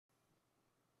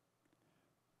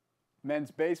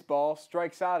Men's baseball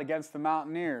strikes out against the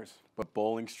Mountaineers. But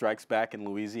bowling strikes back in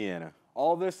Louisiana.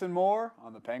 All this and more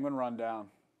on the Penguin Rundown.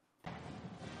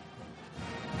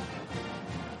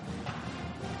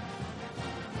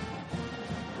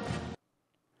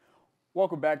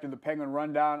 Welcome back to the Penguin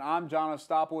Rundown. I'm John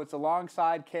Ostapowitz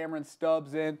alongside Cameron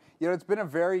Stubbs. And, it's been a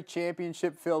very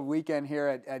championship-filled weekend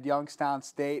here at Youngstown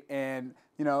State. And,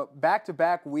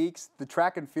 back-to-back weeks, the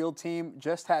track and field team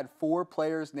just had 4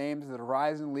 players named as the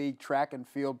Horizon League Track and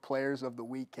Field Players of the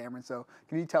Week, Cameron. So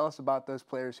can you tell us about those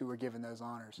players who were given those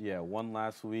honors? Yeah, 1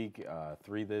 last week,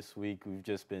 3 this week. We've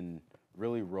just been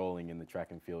really rolling in the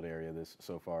track and field area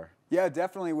so far. Yeah,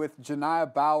 definitely, with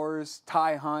Janiah Bowers,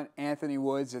 Ty Hunt, Anthony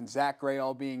Woods, and Zach Gray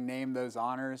all being named those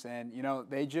honors. And,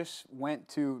 they just went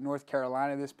to North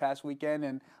Carolina this past weekend,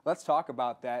 and let's talk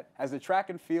about that. As the track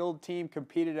and field team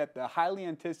competed at the highly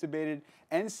anticipated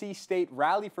NC State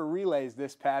Rally for Relays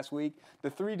this past week, the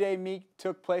 3-day meet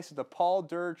took place at the Paul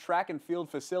Durr Track and Field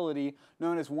Facility,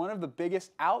 known as one of the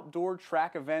biggest outdoor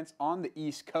track events on the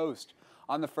East Coast.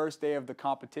 On the first day of the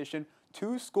competition,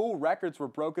 2 school records were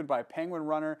broken by Penguin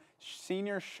runner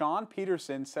senior Sean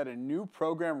Peterson set a new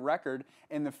program record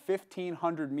in the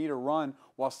 1,500-meter run,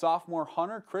 while sophomore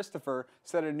Hunter Christopher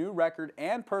set a new record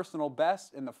and personal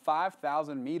best in the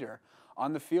 5,000-meter.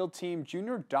 On the field team,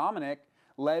 junior Dominic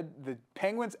led the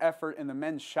Penguins' effort in the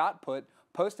men's shot put,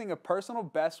 posting a personal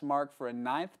best mark for a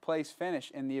 9th-place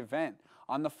finish in the event.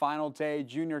 On the final day,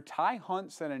 junior Ty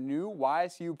Hunt set a new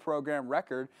YSU program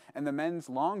record in the men's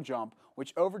long jump,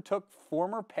 which overtook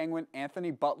former Penguin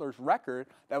Anthony Butler's record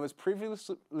that was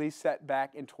previously set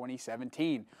back in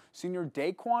 2017. Senior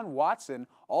Daquan Watson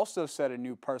also set a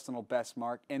new personal best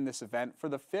mark in this event for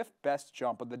the 5th best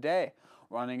jump of the day.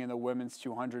 Running in the women's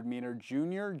 200-meter,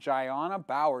 junior Gianna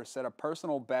Bowers set a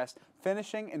personal best,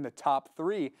 finishing in the top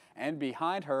 3, and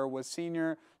behind her was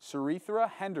senior Sarithra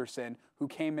Henderson, who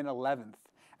came in 11th.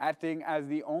 Acting as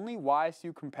the only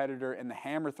YSU competitor in the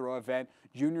hammer throw event,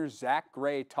 junior Zach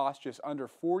Gray tossed just under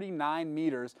 49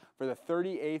 meters for the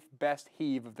 38th best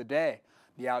heave of the day.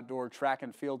 The outdoor track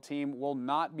and field team will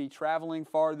not be traveling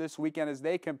far this weekend as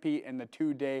they compete in the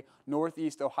 2-day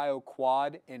Northeast Ohio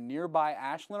Quad in nearby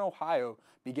Ashland, Ohio,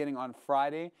 beginning on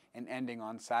Friday and ending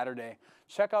on Saturday.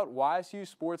 Check out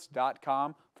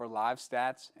YSUsports.com for live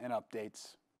stats and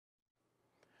updates.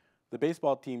 The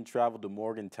baseball team traveled to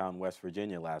Morgantown, West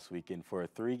Virginia last weekend for a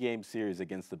 3-game series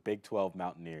against the Big 12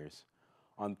 Mountaineers.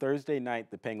 On Thursday night,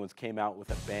 the Penguins came out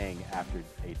with a bang after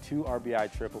a 2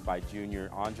 RBI triple by junior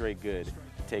Andre Good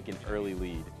to take an early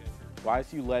lead.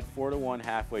 YSU led 4-1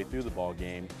 halfway through the ball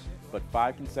game, but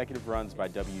 5 consecutive runs by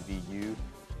WVU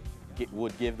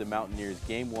would give the Mountaineers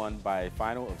Game 1 by a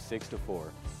final of 6-4.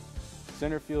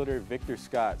 Center fielder Victor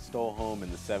Scott stole home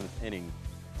in the 7th inning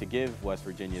to give West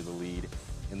Virginia the lead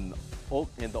in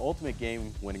the ultimate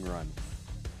game-winning run.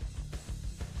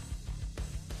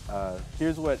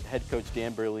 Here's what head coach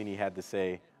Dan Berlini had to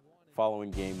say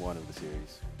following Game 1 of the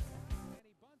series.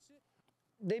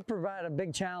 They provide a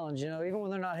big challenge, even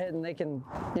when they're not hitting, they can,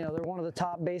 they're one of the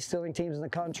top base stealing teams in the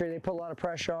country. They put a lot of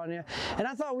pressure on you. And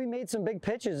I thought we made some big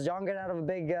pitches. John got out of a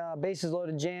big bases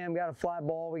loaded jam, got a fly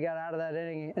ball. We got out of that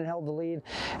inning and held the lead.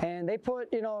 And they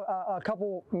put, a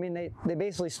couple, they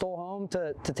basically stole home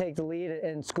to take the lead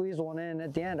and squeeze one in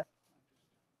at the end.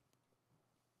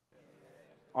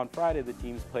 On Friday, the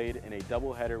teams played in a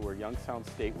doubleheader where Youngstown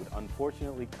State would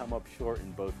unfortunately come up short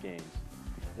in both games.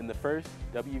 In the first,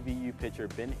 WVU pitcher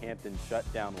Ben Hampton shut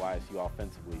down YSU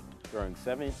offensively, throwing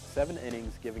seven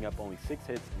innings, giving up only 6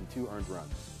 hits and 2 earned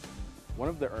runs. One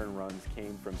of the earned runs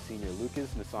came from senior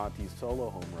Lucas Nasante's solo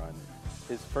home run,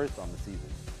 his first on the season.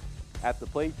 At the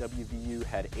plate, WVU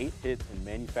had 8 hits and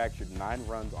manufactured 9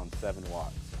 runs on 7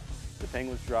 walks. The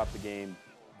Penguins dropped game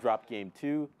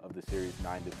 2 of the series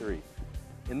 9-3.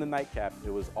 In the nightcap,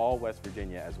 it was all West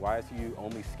Virginia as YSU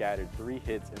only scattered 3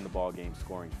 hits in the ballgame,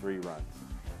 scoring 3 runs.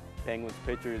 Penguins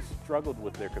pitchers struggled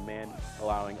with their command,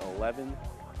 allowing 11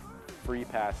 free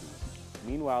passes.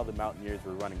 Meanwhile, the Mountaineers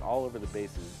were running all over the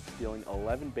bases, stealing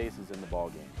 11 bases in the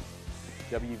ballgame.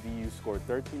 WVU scored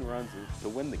 13 runs to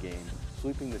win the game,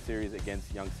 sweeping the series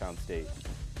against Youngstown State.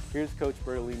 Here's Coach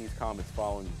Bertolini's comments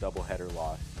following the doubleheader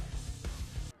loss.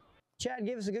 Chad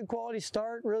gave us a good quality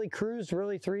start, really cruised,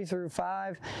 really 3 through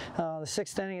 5. The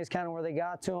 6th inning is kind of where they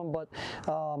got to them, but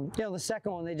the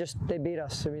second one they beat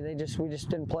us. We just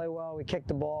didn't play well. We kicked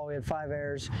the ball. We had 5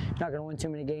 errors. You're not going to win too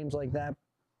many games like that.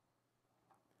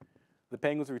 The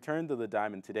Penguins returned to the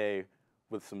Diamond today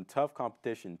with some tough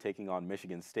competition, taking on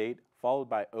Michigan State, followed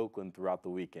by Oakland throughout the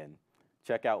weekend.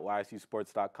 Check out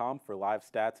YSUsports.com for live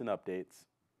stats and updates.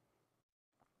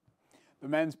 The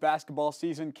men's basketball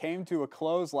season came to a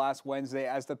close last Wednesday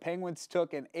as the Penguins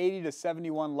took an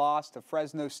 80-71 loss to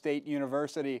Fresno State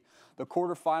University. The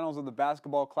quarterfinals of the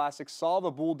Basketball Classic saw the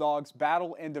Bulldogs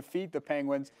battle and defeat the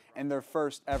Penguins in their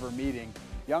first ever meeting.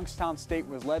 Youngstown State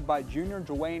was led by junior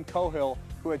Dwayne Cohill,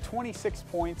 who had 26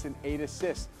 points and 8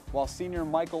 assists, while senior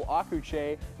Michael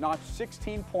Akuche notched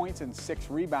 16 points and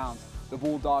 6 rebounds. The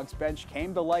Bulldogs bench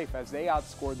came to life as they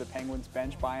outscored the Penguins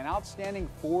bench by an outstanding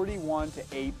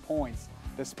 41-8 points.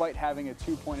 Despite having a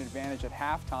 2-point advantage at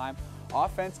halftime,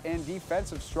 offense and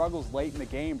defensive struggles late in the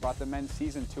game brought the men's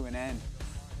season to an end.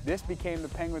 This became the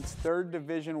Penguins' third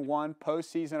Division I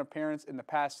postseason appearance in the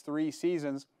past 3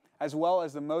 seasons, as well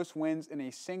as the most wins in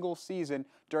a single season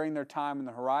during their time in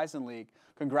the Horizon League.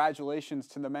 Congratulations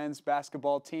to the men's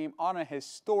basketball team on a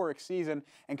historic season,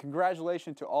 and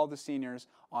congratulations to all the seniors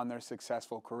on their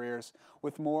successful careers.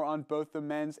 With more on both the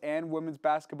men's and women's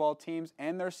basketball teams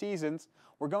and their seasons,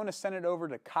 we're going to send it over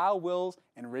to Kyle Wills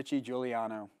and Richie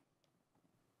Giuliano.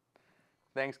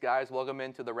 Thanks, guys. Welcome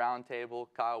into the roundtable.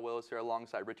 Kyle Willis here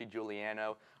alongside Richie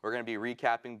Giuliano. We're going to be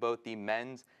recapping both the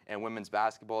men's and women's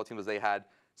basketball teams as they had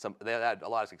a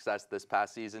lot of success this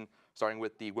past season. Starting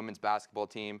with the women's basketball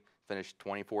team, finished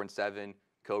 24-7,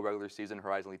 co-regular season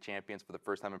Horizon League champions for the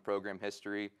first time in program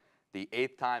history. The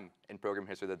 8th time in program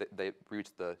history that they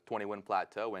reached the 20-win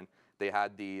plateau, and they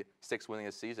had the 6th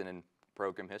winningest season in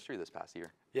program history this past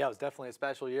year. Yeah, it was definitely a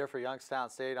special year for Youngstown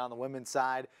State on the women's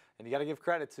side, and you got to give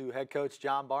credit to head coach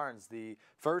John Barnes. The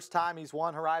first time he's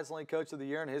won Horizon League Coach of the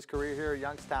Year in his career here at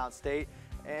Youngstown State.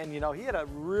 And, you know, he had a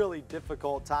really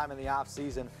difficult time in the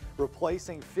offseason,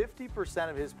 replacing 50%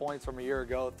 of his points from a year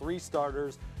ago. 3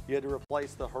 starters. You had to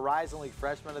replace the Horizon League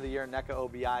Freshman of the Year, Nneka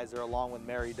Obiizer, along with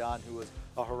Mary Dunn, who was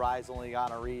a Horizon League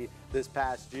honoree this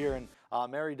past year. And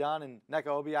Mary Dunn and Nneka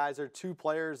Obiizer, 2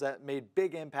 players that made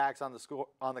big impacts on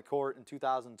the court in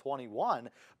 2021.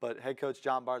 But head coach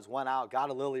John Barnes went out, got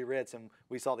a Lily Ritz, and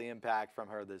we saw the impact from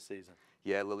her this season.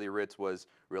 Yeah, Lily Ritz was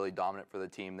really dominant for the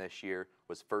team this year,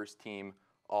 was first team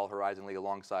All-Horizon League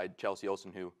alongside Chelsea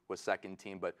Olsen, who was second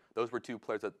team. But those were 2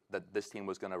 players that this team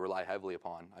was going to rely heavily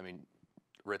upon. I mean,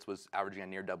 Ritz was averaging a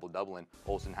near double-double, and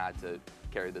Olsen had to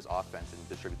carry this offense and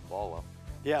distribute the ball well.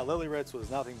 Yeah, Lily Ritz was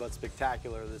nothing but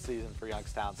spectacular this season for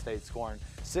Youngstown State, scoring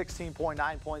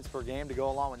 16.9 points per game to go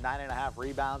along with 9.5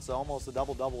 rebounds, so almost a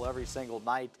double-double every single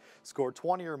night. Scored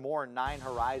 20 or more in 9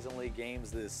 Horizon League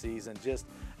games this season. Just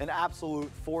an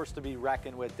absolute force to be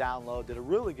reckoned with down low. Did a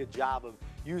really good job of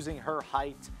using her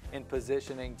height and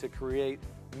positioning to create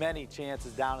many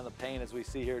chances down in the paint, as we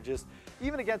see here. Just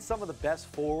even against some of the best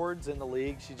forwards in the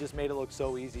league, she just made it look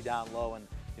so easy down low. And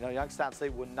you know, Youngstown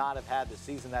State would not have had the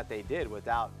season that they did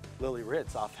without Lily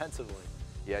Ritz offensively.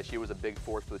 Yeah, she was a big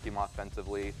force for the team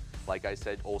offensively. Like I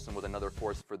said, Olsen was another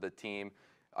force for the team.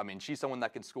 I mean, she's someone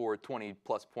that can score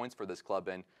 20-plus points for this club,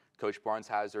 and Coach Barnes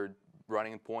has her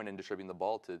running point and distributing the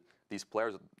ball to these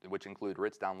players, which include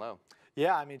Ritz down low.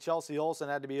 Yeah, I mean, Chelsea Olsen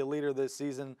had to be a leader this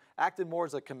season, acted more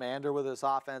as a commander with this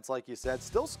offense, like you said,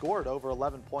 still scored over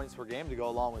 11 points per game to go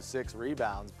along with 6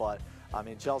 rebounds, but I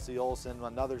mean, Chelsea Olsen,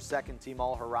 another second-team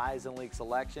All-Horizon League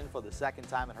selection for the 2nd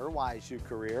time in her YSU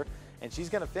career, and she's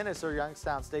going to finish her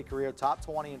Youngstown State career top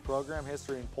 20 in program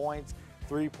history in points,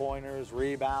 3-pointers,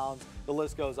 rebounds, the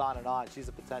list goes on and on. She's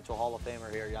a potential Hall of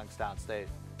Famer here at Youngstown State.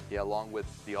 Yeah, along with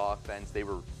the offense, they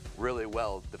were really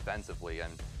well defensively,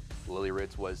 and Lily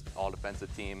Ritz was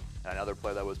all-defensive team, and another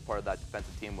player that was part of that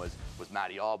defensive team was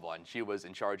Maddie Alba, and she was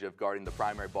in charge of guarding the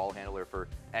primary ball handler for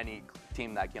any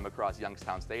team that came across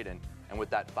Youngstown State. And with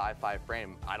that 5'5"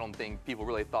 frame, I don't think people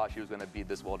really thought she was going to be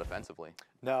this well defensively.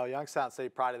 No, Youngstown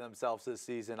State prided themselves this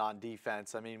season on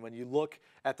defense. I mean, when you look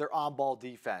at their on-ball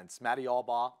defense, Maddie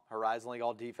Alba, Horizon League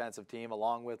all-defensive team,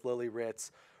 along with Lily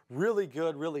Ritz, really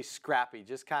good, really scrappy,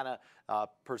 just kind of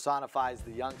personifies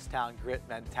the Youngstown grit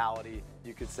mentality,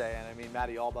 you could say. And I mean,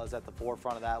 Maddie Alba is at the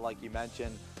forefront of that, like you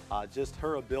mentioned. Just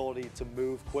her ability to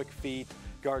move, quick feet,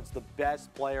 guards the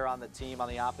best player on the team on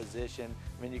the opposition.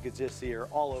 I mean, you could just see her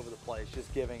all over the place,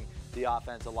 just giving the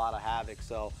offense a lot of havoc.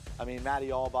 So, I mean,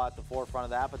 Maddie Alba at the forefront of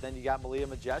that, but then you got Malia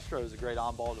Magestro, who's a great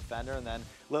on-ball defender, and then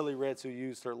Lily Ritz, who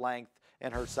used her length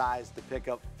and her size to pick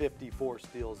up 54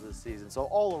 steals this season. So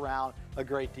all around, a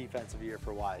great defensive year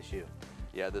for YSU.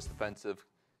 Yeah, this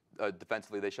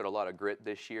defensively, they showed a lot of grit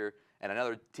this year. And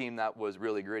another team that was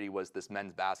really gritty was this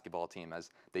men's basketball team, as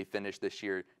they finished this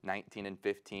year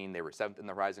 19-15. They were 7th in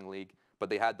the Horizon League, but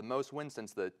they had the most wins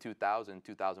since the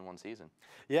 2000-2001 season.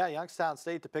 Yeah, Youngstown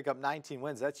State to pick up 19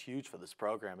 wins, that's huge for this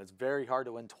program. It's very hard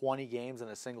to win 20 games in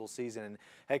a single season, and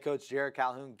head coach Jared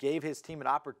Calhoun gave his team an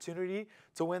opportunity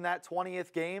to win that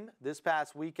 20th game this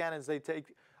past weekend as they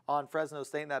take on Fresno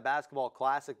State in that basketball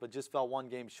classic, but just fell one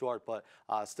game short. But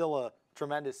still a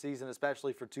tremendous season,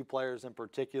 especially for two players in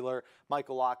particular.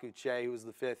 Michael Akuche, who was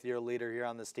the fifth-year leader here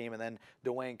on this team, and then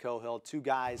Dwayne Cohill, two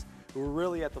guys who were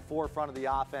really at the forefront of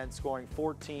the offense, scoring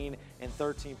 14 and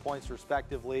 13 points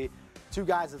respectively. Two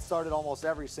guys that started almost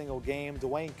every single game.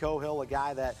 Dwayne Cohill, a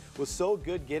guy that was so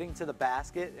good getting to the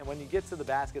basket, and when you get to the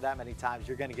basket that many times,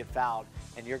 you're going to get fouled,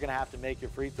 and you're going to have to make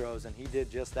your free throws, and he did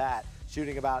just that,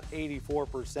 shooting about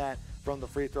 84% from the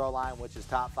free throw line, which is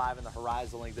top 5 in the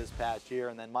Horizon League this past year.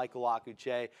 And then Michael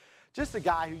Akuche, just a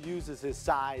guy who uses his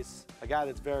size, a guy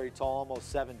that's very tall,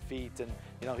 almost 7 feet, and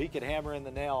he could hammer in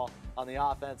the nail on the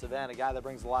offensive end, a guy that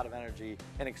brings a lot of energy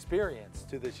and experience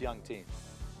to this young team.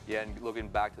 Yeah, and looking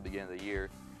back to the beginning of the year,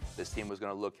 this team was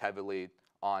going to look heavily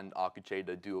on Akuche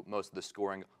to do most of the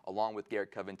scoring, along with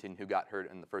Garrett Covington, who got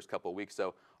hurt in the first couple of weeks.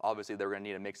 So obviously they were going to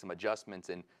need to make some adjustments,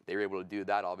 and they were able to do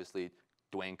that. Obviously,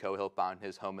 Dwayne Cohill found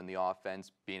his home in the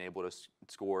offense, being able to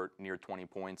score near 20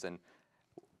 points, and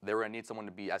they were going to need someone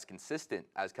to be as consistent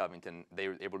as Covington. They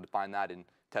were able to find that in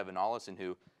Tevin Ollison,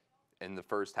 who in the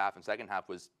first half and second half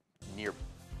was near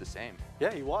the same.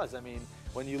 Yeah, he was. I mean,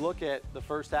 when you look at the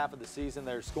first half of the season,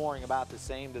 they're scoring about the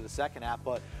same to the second half,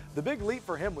 but the big leap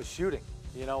for him was shooting.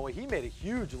 He made a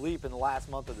huge leap in the last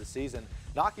month of the season,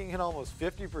 knocking in almost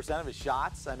 50% of his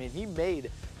shots. I mean, he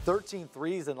made 13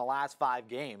 threes in the last 5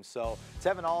 games. So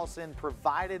Tevin Ollison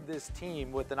provided this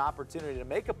team with an opportunity to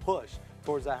make a push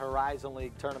towards that Horizon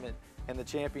League tournament and the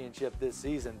championship this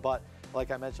season. But like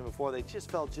I mentioned before, they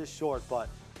just fell just short. But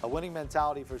a winning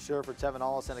mentality for sure for Tevin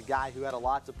Ollison, a guy who had a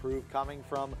lot to prove coming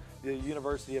from the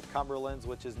University of Cumberland's,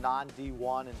 which is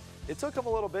non-D1, and it took him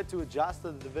a little bit to adjust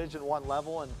to the Division I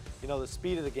level and the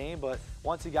speed of the game, but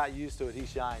once he got used to it, he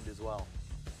shined as well.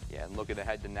 Yeah, and looking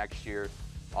ahead to next year,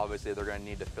 obviously they're going to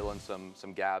need to fill in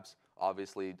some gaps.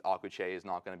 Obviously, Akuche is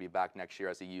not going to be back next year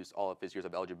as he used all of his years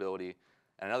of eligibility.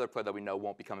 And another player that we know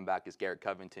won't be coming back is Garrett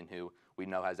Covington, who we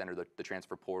know has entered the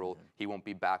transfer portal. He won't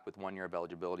be back with 1 year of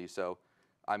eligibility. So,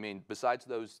 I mean, besides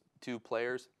those two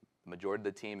players, the majority of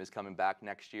the team is coming back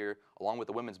next year, along with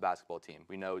the women's basketball team.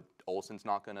 We know Olsen's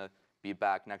not going to be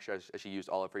back next year as she used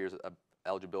all of her years of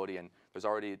eligibility, and there's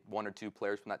already 1 or 2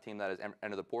 players from that team that has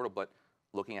entered the portal. But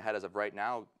looking ahead as of right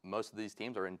now, most of these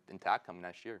teams are intact coming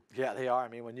next year. Yeah, they are. I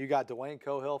mean, when you got Dwayne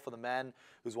Cohill for the men,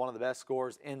 who's one of the best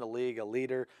scorers in the league, a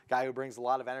leader, guy who brings a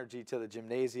lot of energy to the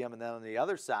gymnasium, and then on the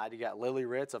other side, you got Lily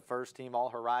Ritz, a first-team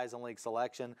All-Horizon League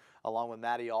selection, along with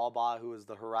Maddie Albaugh, who is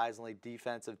the Horizon League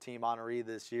defensive team honoree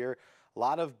this year. A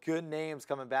lot of good names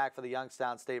coming back for the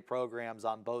Youngstown State programs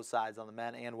on both sides, on the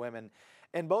men and women.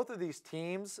 And both of these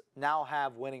teams now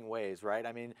have winning ways, right?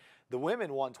 I mean, the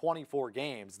women won 24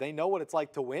 games. They know what it's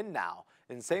like to win now.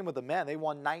 And same with the men. They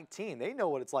won 19. They know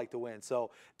what it's like to win.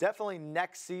 So definitely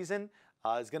next season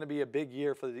is going to be a big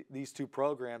year for these two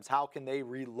programs. How can they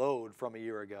reload from a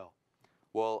year ago?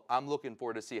 Well, I'm looking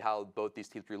forward to see how both these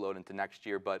teams reload into next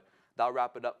year. But that'll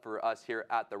wrap it up for us here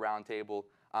at the Roundtable.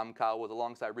 I'm Kyle with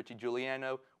alongside Richie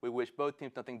Giuliano. We wish both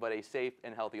teams nothing but a safe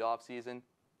and healthy offseason.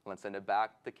 Let's send it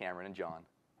back to Cameron and John.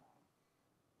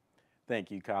 Thank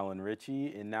you, Kyle and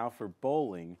Richie. And now for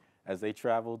bowling, as they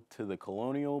traveled to the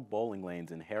Colonial Bowling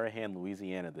Lanes in Harahan,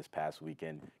 Louisiana this past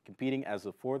weekend, competing as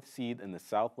the 4th seed in the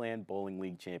Southland Bowling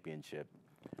League Championship.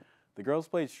 The girls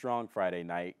played strong Friday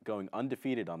night, going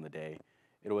undefeated on the day.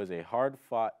 It was hard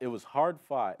fought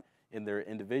in their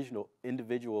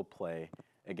individual play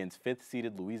against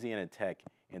 5th-seeded Louisiana Tech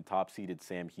and top-seeded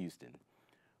Sam Houston.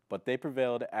 But they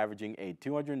prevailed, averaging a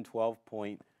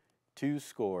 212.2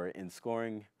 score in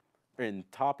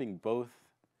topping both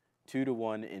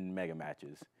 2-1 in mega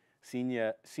matches.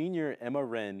 Senior Emma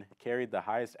Wren carried the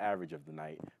highest average of the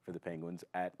night for the Penguins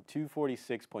at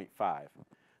 246.5.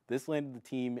 This landed the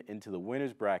team into the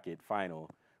winners bracket final,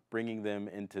 bringing them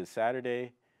into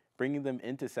Saturday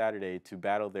to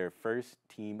battle their first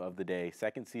team of the day,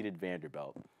 2nd-seeded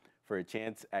Vanderbilt, for a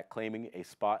chance at claiming a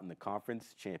spot in the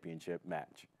conference championship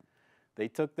match. They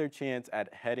took their chance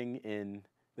at heading in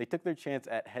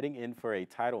for a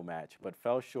title match, but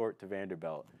fell short to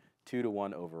Vanderbilt,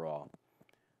 2-1 overall.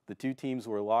 The two teams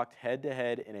were locked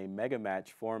head-to-head in a mega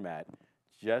match format,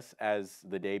 just as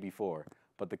the day before,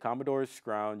 but the Commodores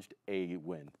scrounged a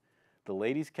win. The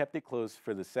ladies kept it close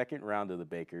for the second round of the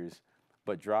Bakers,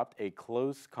 but dropped a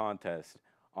close contest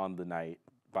on the night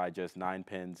by just 9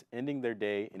 pins, ending their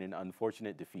day in an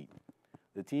unfortunate defeat.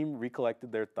 The team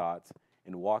recollected their thoughts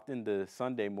and walked into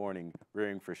Sunday morning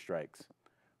rearing for strikes.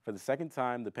 For the second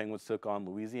time, the Penguins took on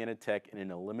Louisiana Tech in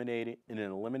an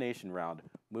elimination round,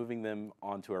 moving them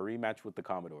on to a rematch with the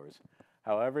Commodores.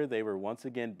 However, they were once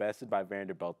again bested by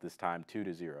Vanderbilt, this time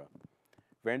 2-0.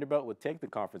 Vanderbilt would take the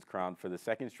conference crown for the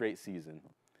second straight season.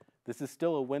 This is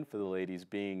still a win for the ladies,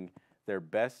 being their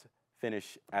best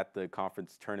finish at the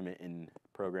conference tournament in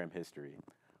program history.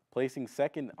 Placing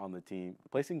second,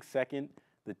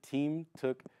 the team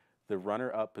took the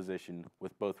runner-up position,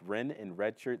 with both Wren and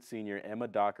redshirt senior Emma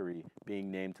Dockery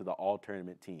being named to the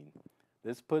all-tournament team.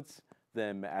 This puts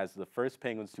them as the first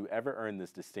Penguins to ever earn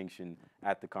this distinction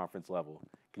at the conference level.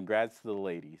 Congrats to the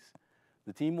ladies.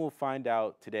 The team will find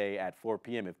out today at 4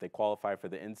 p.m. if they qualify for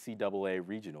the NCAA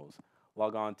Regionals.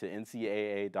 Log on to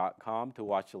ncaa.com to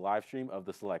watch the live stream of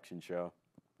the selection show.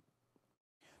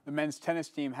 The men's tennis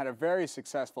team had a very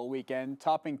successful weekend,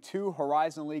 topping 2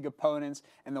 Horizon League opponents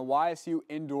in the YSU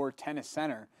Indoor Tennis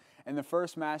Center. In the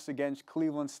first match against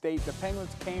Cleveland State, the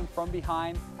Penguins came from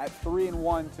behind at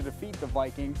 3-1 to defeat the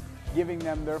Vikings, giving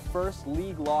them their first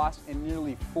league loss in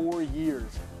nearly 4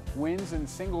 years. Wins in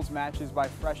singles matches by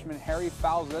freshman Harry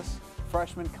Falzas,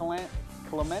 freshman Clement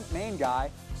Mainguy,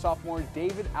 sophomore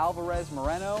David Alvarez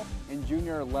Moreno, and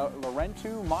junior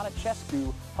Laurentu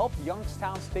Montechescu helped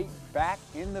Youngstown State back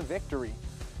in the victory.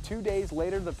 2 days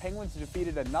later, the Penguins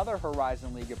defeated another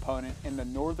Horizon League opponent in the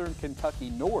Northern Kentucky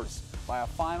Norse by a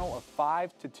final of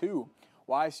 5-2.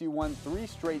 YSU won 3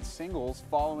 straight singles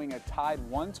following a tied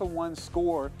 1-1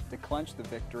 score to clinch the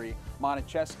victory.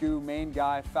 Montechescu,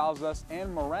 Mainguy, Falzas,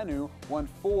 and Moreno won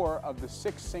 4 of the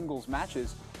 6 singles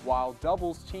matches, while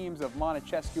doubles teams of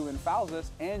Montechescu and Falzas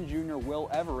and junior Will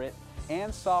Everett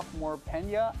and sophomore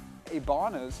Pena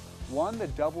Ibanez won the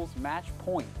doubles match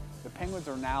point. The Penguins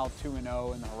are now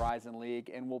 2-0 in the Horizon League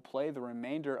and will play the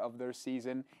remainder of their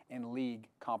season in league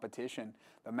competition.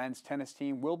 The men's tennis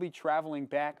team will be traveling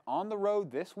back on the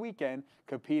road this weekend,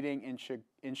 competing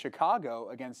in Chicago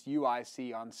against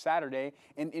UIC on Saturday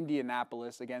and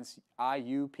Indianapolis against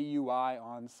IUPUI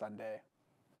on Sunday.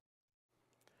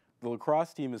 The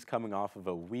lacrosse team is coming off of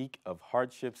a week of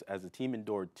hardships as the team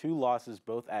endured 2 losses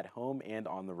both at home and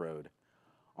on the road.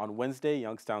 On Wednesday,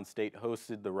 Youngstown State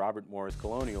hosted the Robert Morris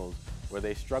Colonials, where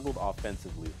they struggled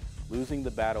offensively, losing the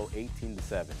battle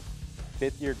 18-7.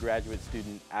 Fifth-year graduate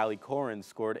student Allie Corin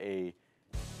scored a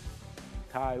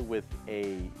tie with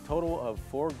a total of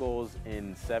 4 goals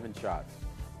in 7 shots.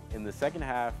 In the second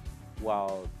half,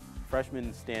 while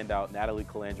freshman standout Natalie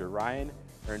Calandra Ryan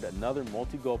earned another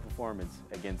multi-goal performance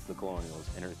against the Colonials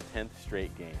in her 10th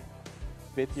straight game.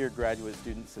 Fifth-year graduate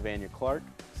student Savannah Clark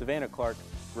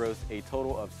grossed a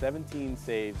total of 17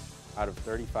 saves out of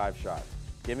 35 shots,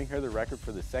 giving her the record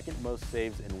for the second most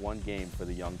saves in one game for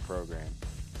the young program.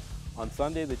 On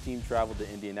Sunday, the team traveled to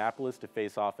Indianapolis to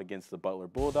face off against the Butler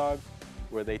Bulldogs,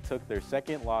 where they took their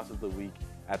second loss of the week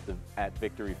at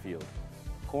Victory Field.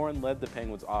 Corin led the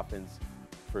Penguins offense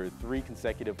for 3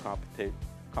 consecutive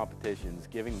competitions,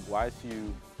 giving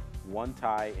YSU 1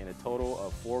 tie and a total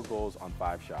of 4 goals on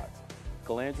 5 shots.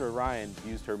 Calandra Ryan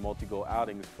used her multi-goal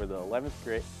outings for the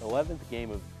 11th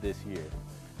game of this year,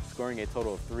 scoring a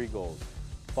total of 3 goals.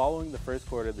 Following the first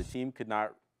quarter, the team could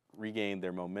not regain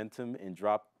their momentum and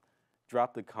dropped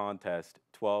the contest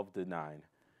 12-9.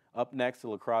 Up next, the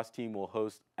lacrosse team will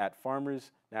host at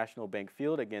Farmers National Bank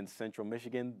Field against Central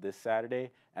Michigan this Saturday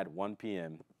at 1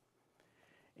 p.m.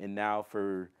 And now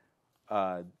for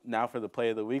the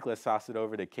play of the week, let's toss it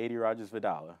over to Katie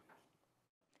Rogers-Vidala.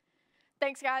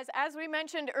 Thanks, guys. As we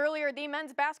mentioned earlier, the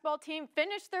men's basketball team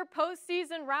finished their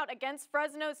postseason route against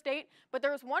Fresno State, but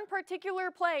there was one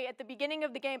particular play at the beginning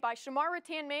of the game by Shamar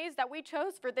Rattan-Mays that we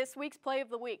chose for this week's play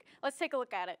of the week. Let's take a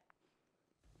look at it.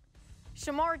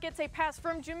 Shamar gets a pass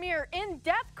from Jameer in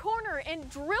depth corner and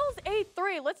drills a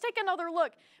 3. Let's take another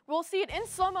look. We'll see it in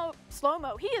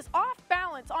slow-mo. He is off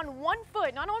balance on 1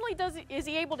 foot. Not only is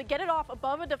he able to get it off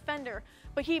above a defender,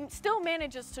 but he still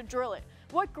manages to drill it.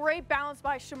 What great balance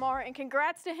by Shamar, and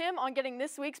congrats to him on getting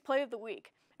this week's play of the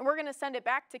week. And we're going to send it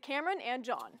back to Cameron and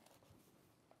John.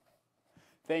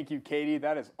 Thank you, Katie.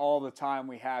 That is all the time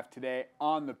we have today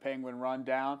on the Penguin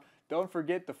Rundown. Don't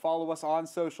forget to follow us on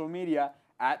social media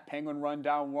at Penguin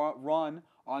Rundown Run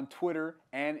on Twitter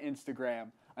and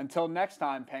Instagram. Until next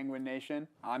time, Penguin Nation,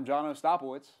 I'm John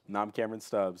Ostapowitz. And I'm Cameron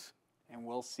Stubbs. And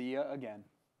we'll see you again.